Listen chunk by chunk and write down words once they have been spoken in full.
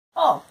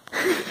Oh.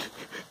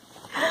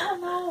 I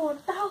don't know.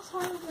 What the hell's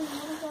wrong with me?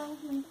 What is wrong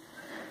with me?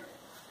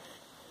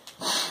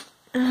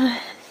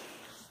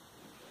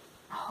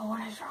 Oh,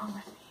 what is wrong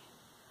with me?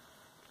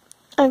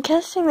 I'm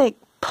casting like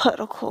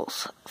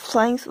particles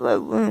flying through a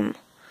room.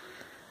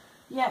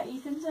 Yeah,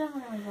 Ethan's never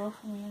gonna go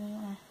for me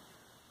anyway.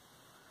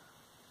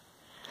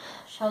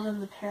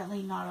 Sheldon's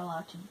apparently not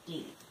allowed to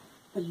date,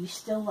 but you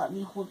still let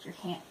me hold your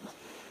hand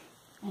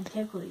and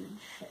tickle you and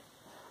shit.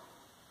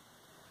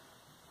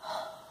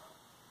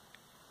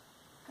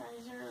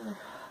 Guys are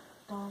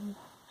dumb.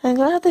 I'm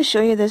gonna have to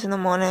show you this in the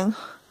morning.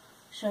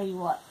 Show you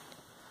what?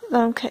 That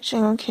I'm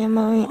catching on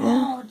camera right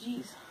now. Oh,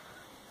 jeez.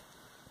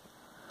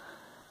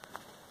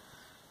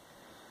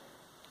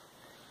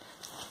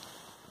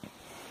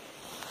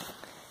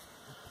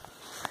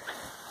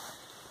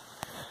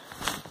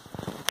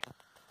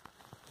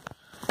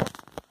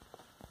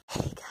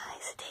 Hey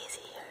guys,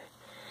 Daisy here.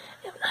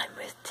 And I'm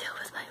still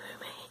with my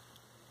roommate.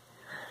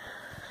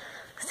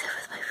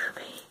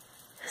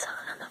 Is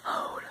on the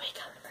phone. We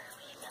got up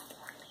early in the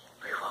morning.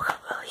 We woke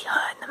up earlier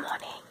in the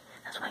morning.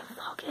 That's why I'm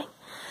vlogging.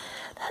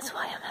 That's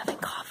why I'm having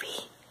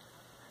coffee.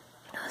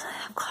 Because I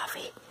have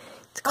coffee.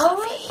 It's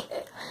coffee.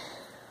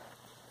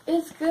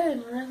 It's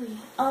good, really.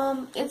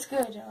 It's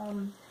good.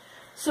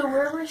 So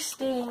where we're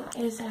staying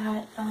is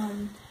at,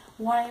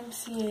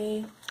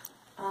 YMCA,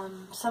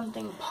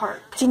 something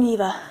park.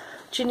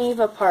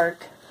 Geneva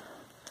Park.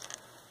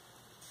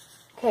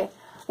 Okay.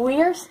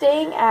 We are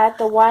staying at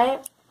the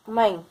YMCA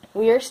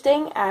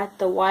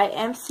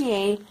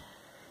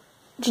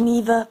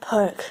Geneva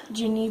Park.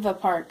 Geneva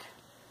Park.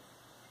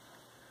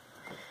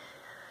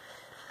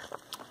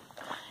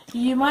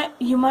 You might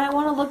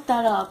want to look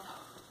that up.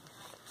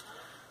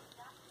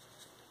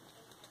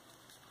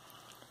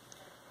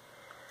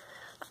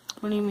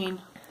 What do you mean?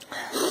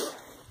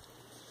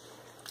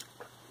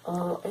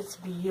 Oh, it's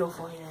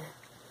beautiful here.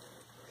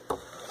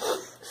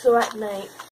 So at night,